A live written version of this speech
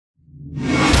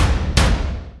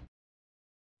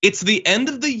It's the end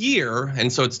of the year,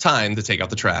 and so it's time to take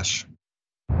out the trash.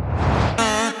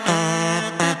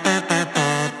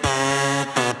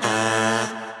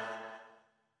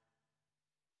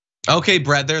 Okay,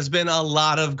 Brett, there's been a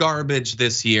lot of garbage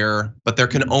this year, but there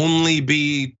can only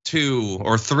be 2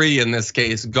 or 3 in this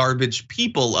case, garbage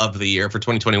people of the year for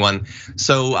 2021.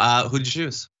 So who'd you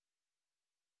choose?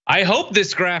 I hope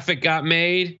this graphic got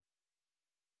made.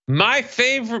 My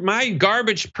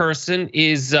garbage person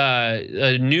is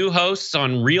a new host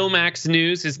on Real Max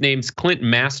News. His name's Clint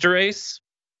Masterace.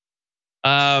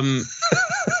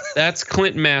 That's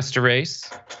Clint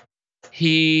Masterace.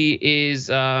 He is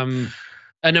an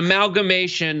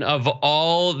amalgamation of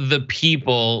all the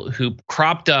people who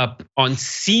cropped up on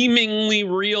seemingly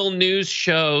real news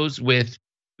shows with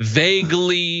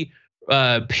vaguely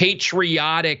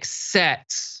patriotic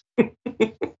sets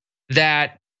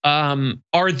that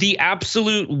are the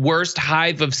absolute worst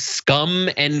hive of scum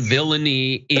and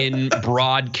villainy in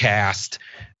broadcast,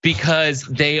 because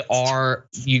they're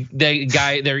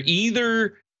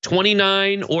either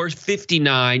 29 or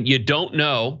 59, you don't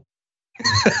know.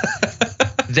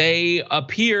 They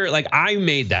appear like I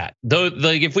made that. Though,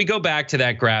 like if we go back to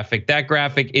that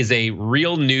graphic is a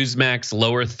real Newsmax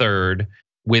lower third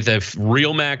with a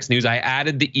Real Max News. I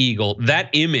added the eagle. That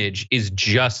image is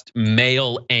just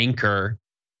male anchor.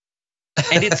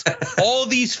 And it's all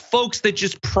these folks that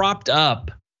just cropped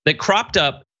up to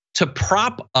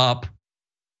prop up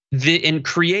and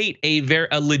create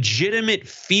a legitimate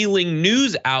feeling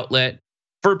news outlet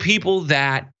for people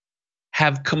that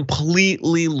have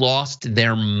completely lost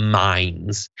their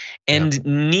minds and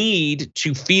need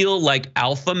to feel like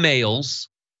alpha males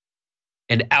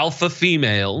and alpha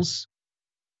females.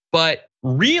 But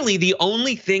really the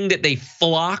only thing that they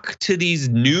flock to these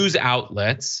news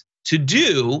outlets to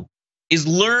do is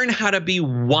learn how to be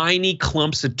whiny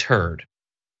clumps of turd.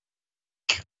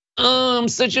 Oh, I'm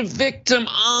such a victim.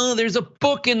 Oh, there's a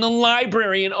book in the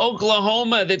library in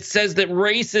Oklahoma that says that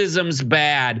racism's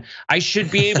bad. I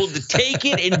should be able to take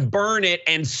it and burn it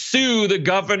and sue the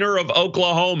governor of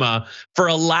Oklahoma for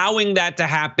allowing that to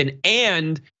happen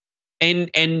and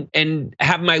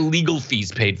have my legal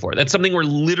fees paid for. That's something we're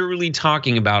literally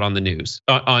talking about on the news,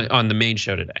 on the main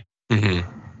show today. Mm-hmm.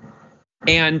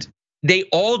 And they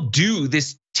all do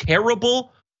this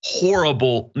terrible,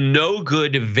 horrible, no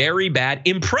good, very bad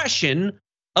impression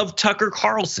of Tucker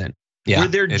Carlson, where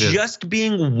they're just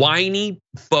being whiny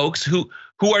folks who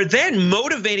are then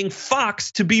motivating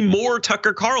Fox to be more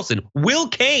Tucker Carlson. Will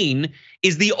Cain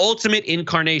is the ultimate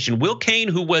incarnation. Will Cain,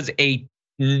 who was a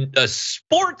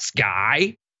sports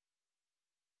guy,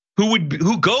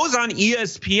 who goes on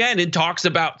ESPN and talks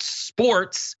about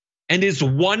sports and is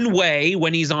one way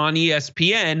when he's on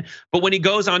ESPN, but when he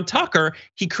goes on Tucker,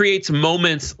 he creates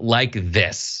moments like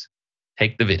this.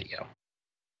 Take the video.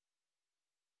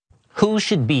 Who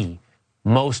should be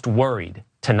most worried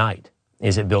tonight?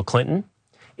 Is it Bill Clinton?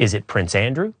 Is it Prince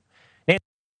Andrew?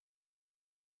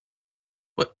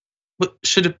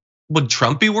 Would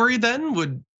Trump be worried then?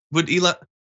 Would Elon?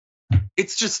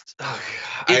 It's just, I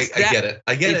get it.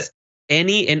 I get it.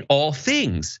 Any and all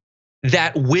things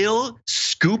that will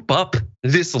scoop up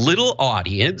this little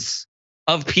audience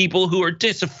of people who are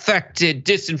disaffected,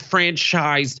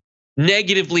 disenfranchised,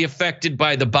 negatively affected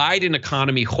by the Biden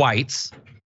economy, whites.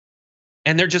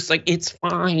 And they're just like, it's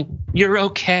fine, you're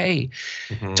okay.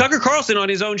 Mm-hmm. Tucker Carlson on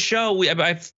his own show,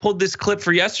 I've pulled this clip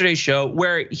for yesterday's show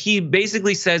where he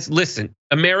basically says, listen,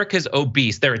 America's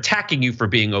obese. They're attacking you for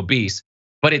being obese,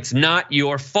 but it's not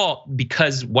your fault.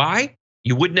 Because why?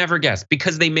 You would never guess.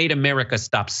 Because they made America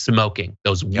stop smoking,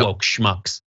 those woke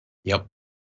schmucks. Yep.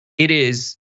 It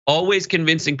is always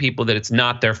convincing people that it's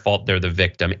not their fault, they're the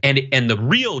victim. And the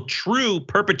real true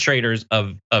perpetrators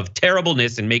of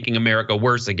terribleness and making America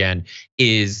worse again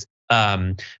is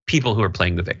people who are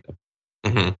playing the victim.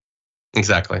 Mm-hmm.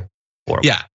 Exactly. Horrible.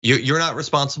 Yeah, you're not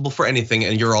responsible for anything,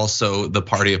 and you're also the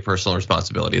party of personal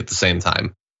responsibility at the same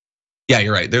time. Yeah,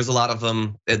 you're right. There's a lot of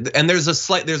them, and there's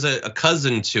a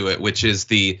cousin to it, which is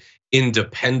the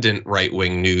independent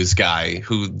right-wing news guy,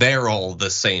 who they're all the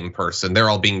same person. They're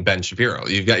all being Ben Shapiro.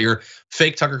 You've got your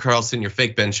fake Tucker Carlson, your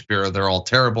fake Ben Shapiro. They're all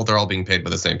terrible. They're all being paid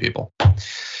by the same people.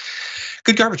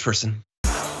 Good garbage person.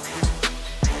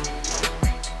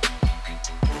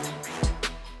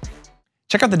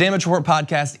 Check out the Damage Report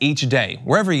podcast each day,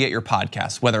 wherever you get your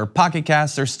podcasts, whether Pocket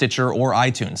Casts or Stitcher or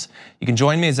iTunes. You can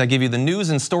join me as I give you the news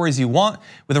and stories you want,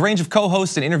 with a range of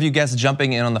co-hosts and interview guests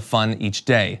jumping in on the fun each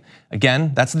day.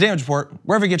 Again, that's the Damage Report,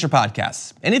 wherever you get your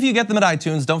podcasts. And if you get them at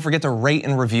iTunes, don't forget to rate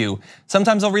and review.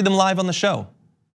 Sometimes I'll read them live on the show.